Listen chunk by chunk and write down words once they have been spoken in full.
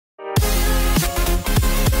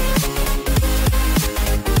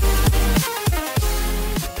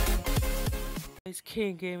guys,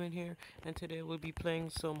 King Gaming here, and today we'll be playing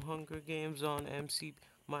some Hunger Games on MC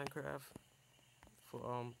Minecraft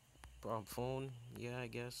for phone. Yeah, I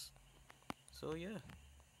guess. So yeah,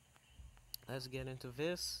 let's get into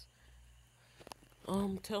this.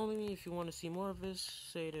 Tell me if you want to see more of this.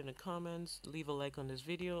 Say it in the comments. Leave a like on this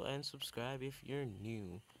video and subscribe if you're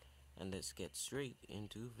new. And let's get straight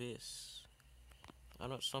into this. I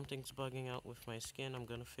know something's bugging out with my skin. I'm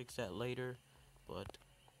gonna fix that later, but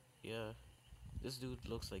yeah. This dude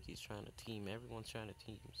looks like he's trying to team. Everyone's trying to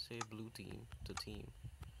team. Say blue team to team.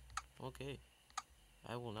 Okay.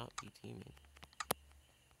 I will not be teaming.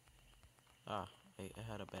 Ah, I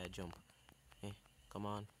had a bad jump. Hey, come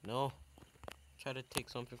on. No. Try to take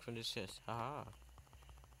something from this chest. Haha.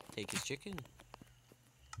 Take his chicken.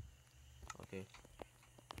 Okay.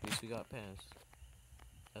 At least we got pants.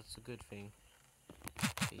 That's a good thing.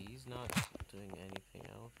 Okay, he's not doing anything.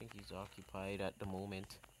 I don't think he's occupied at the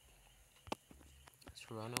moment. Let's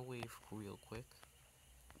run away real quick.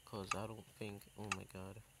 Because I don't think... Oh my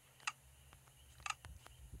god.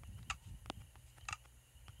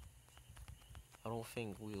 I don't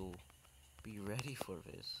think we'll be ready for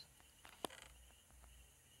this.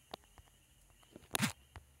 Okay,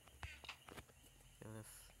 let's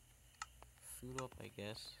suit up, I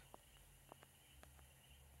guess.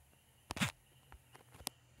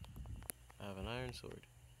 I have an iron sword.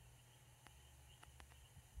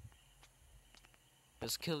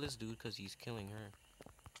 Let's kill this dude because he's killing her.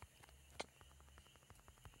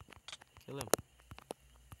 Kill him.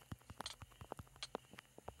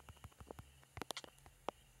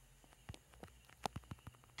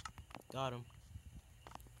 Got him.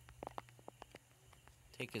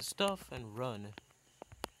 Take his stuff and run.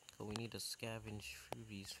 So we need to scavenge through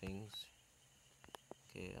these things.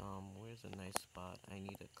 Okay, where's a nice spot? I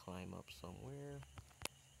need to climb up somewhere.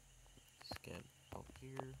 Let's get out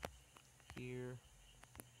here. Here.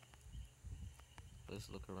 Let's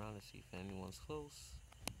look around and see if anyone's close.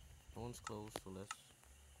 No one's close, so let's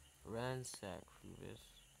ransack through this.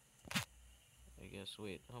 I guess,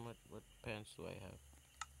 wait, what pants do I have?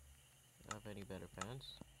 Do I have any better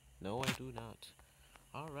pants? No, I do not.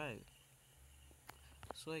 Alright.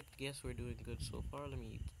 So I guess we're doing good so far. Let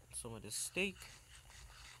me eat some of this steak.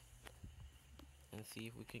 And see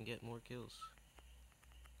if we can get more kills.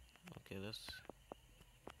 Okay, let's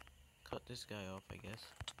cut this guy off, I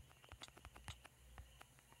guess.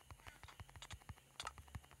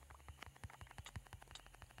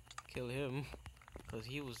 Kill him, because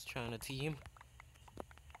he was trying to team.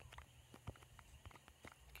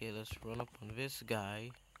 Okay, let's run up on this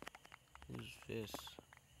guy. Who's this?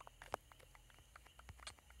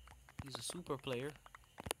 He's a super player.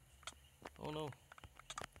 Oh no.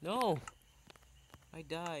 No! I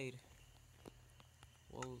died.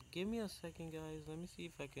 Well, give me a second, guys. Let me see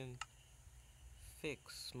if I can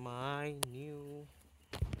fix my new...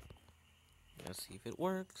 Let's see if it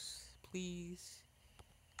works, please.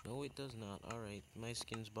 No, it does not. Alright, my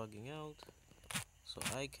skin's bugging out. So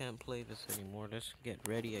I can't play this anymore. Let's get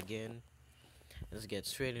ready again. Let's get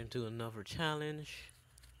straight into another challenge.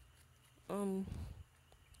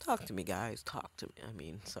 Talk to me, guys. Talk to me. I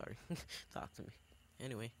mean, sorry. Talk to me.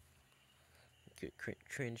 Anyway.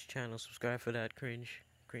 Cringe channel. Subscribe for that. Cringe.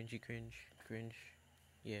 Cringy cringe. Cringe.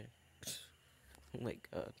 Yeah. Oh my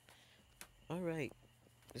god. Alright.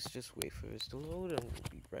 Let's just wait for this to load and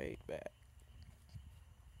we'll be right back.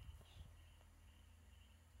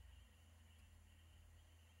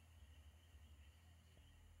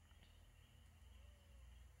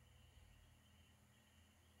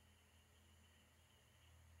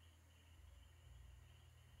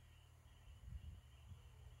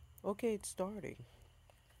 Okay, it's starting.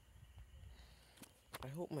 I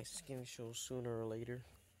hope my skin shows sooner or later.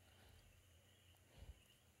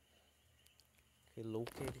 Okay,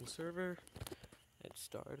 locating server. Let's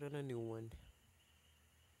start on a new one.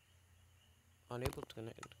 Unable to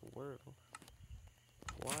connect to the world.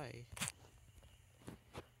 Why?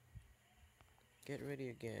 Get ready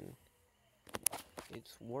again.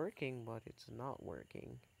 It's working, but it's not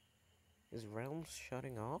working. Is Realms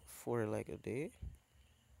shutting off for like a day?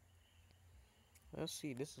 Let's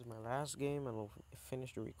see, this is my last game and we'll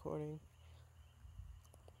finish the recording.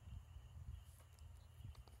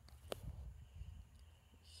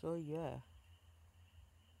 So yeah.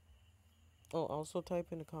 Oh, also type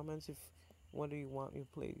in the comments if what do you want me to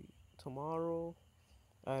play tomorrow.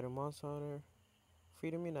 Either Monster Hunter,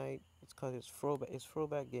 Freedom Unite. It's cause it's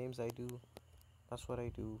throwback games I do. That's what I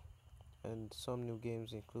do. And some new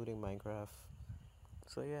games including Minecraft.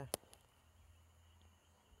 So yeah.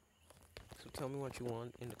 So tell me what you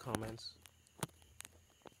want in the comments.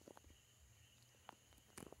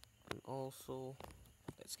 And also,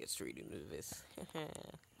 let's get straight into this.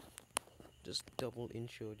 Just double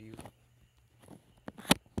introed you.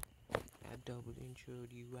 I double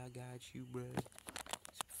introed you. I got you, bro.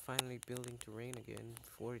 It's finally building terrain again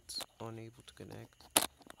before it's unable to connect.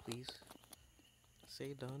 Please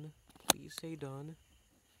say done. Please say done.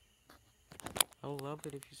 I'll love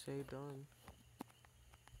it if you say done.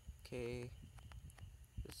 Okay.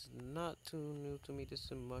 This is not too new to me. This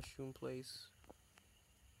is a mushroom place.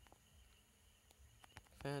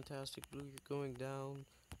 Fantastic Blue, you're going down.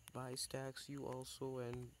 Buy stacks, you also,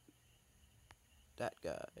 and that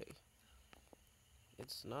guy.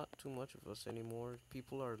 It's not too much of us anymore.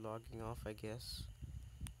 People are logging off, I guess.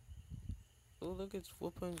 Oh, look, it's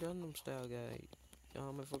Whoopin' Gundam Style guy.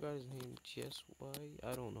 I forgot his name. Just why?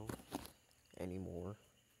 I don't know anymore.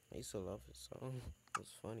 I used to love his song. It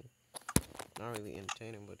was funny. Not really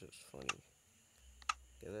entertaining, but just funny.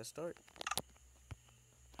 Okay, let's start.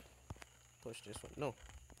 Push this one. No,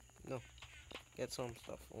 no. Get some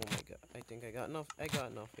stuff. Oh my god. I think I got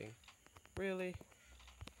nothing. Really?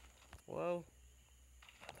 Well,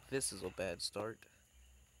 this is a bad start.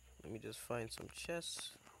 Let me just find some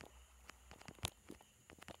chests.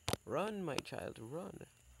 Run, my child, run.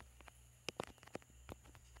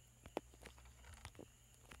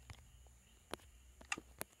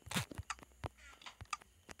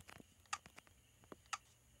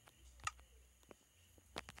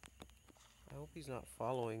 I hope he's not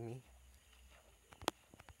following me.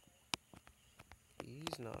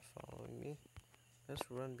 He's not following me. Let's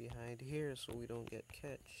run behind here so we don't get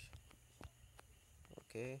catch.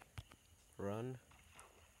 Okay. Run.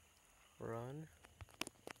 Run.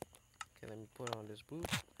 Okay, let me put on this boot.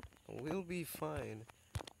 And we'll be fine.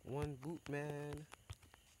 One boot, man.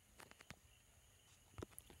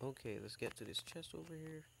 Okay, let's get to this chest over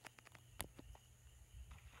here.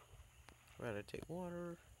 Rather take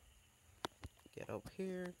water. Get up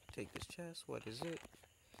here. Take this chest. What is it?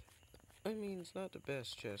 I mean, it's not the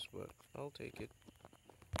best chest, but I'll take it.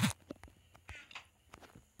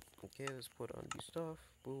 Okay, let's put on the stuff.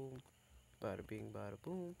 Boom. Bada bing, bada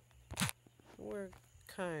boom. We're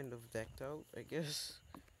kind of decked out, I guess.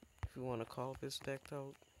 If you want to call this decked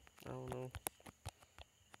out. I don't know.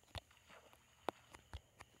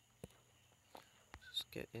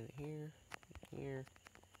 Just get in here. Here.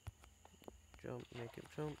 Jump, make him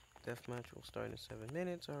jump. Deathmatch will start in 7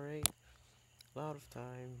 minutes, alright. A lot of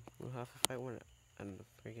time. We'll have to fight one and a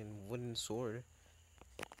freaking wooden sword.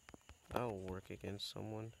 That'll work against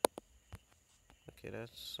someone. Okay,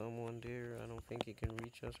 that's someone there. I don't think he can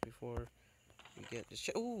reach us before we get this.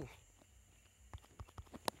 Ooh!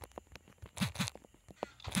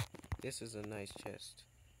 This is a nice chest.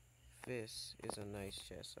 This is a nice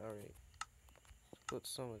chest. Alright. Put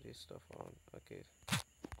some of this stuff on. Okay.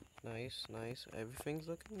 Nice, nice. Everything's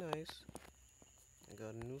looking nice. I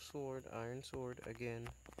got a new sword, iron sword again.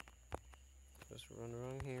 Just run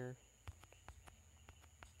around here.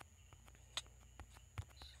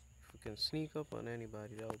 If we can sneak up on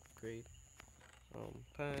anybody, that would be great.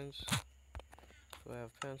 Pants. Do I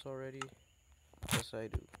have pants already? Yes, I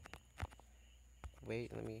do.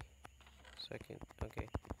 Wait, let me. Second. Okay.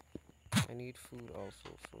 I need food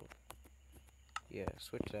also, so. Yeah,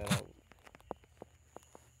 switch that out.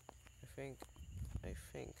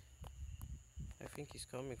 I think he's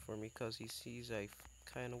coming for me because he sees I'm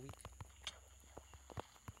kind of weak.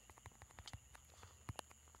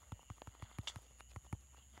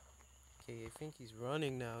 Okay, I think he's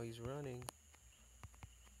running now. He's running.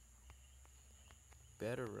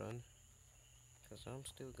 Better run. Because I'm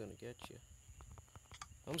still gonna get you.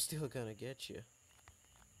 I'm still gonna get you.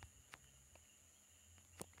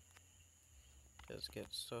 Let's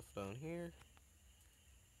get stuff down here.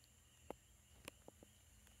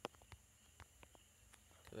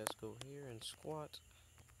 Okay, let's go here and squat.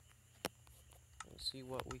 And see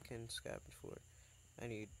what we can scavenge for. I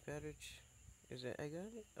need beverage. Is it? I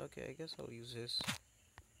got it? Okay, I guess I'll use this.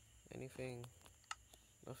 Anything?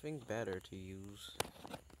 Nothing better to use.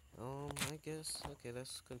 I guess. Okay,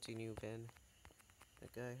 let's continue then.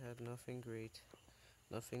 That guy had nothing great.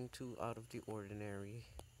 Nothing too out of the ordinary.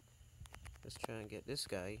 Let's try and get this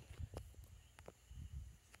guy.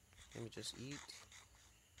 Let me just eat.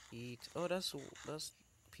 Eat. Oh, that's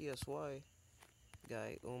PSY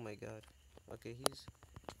guy. Oh my god. Okay,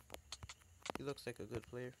 he looks like a good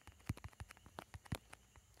player.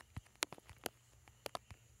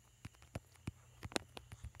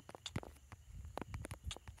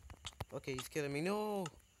 Okay, he's killing me. No!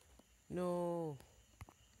 No!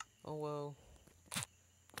 Oh well.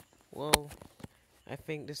 Well, I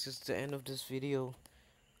think this is the end of this video.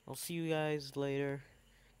 I'll see you guys later.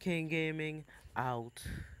 King Gaming out.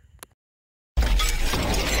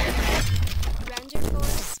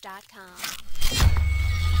 Mcpe.com.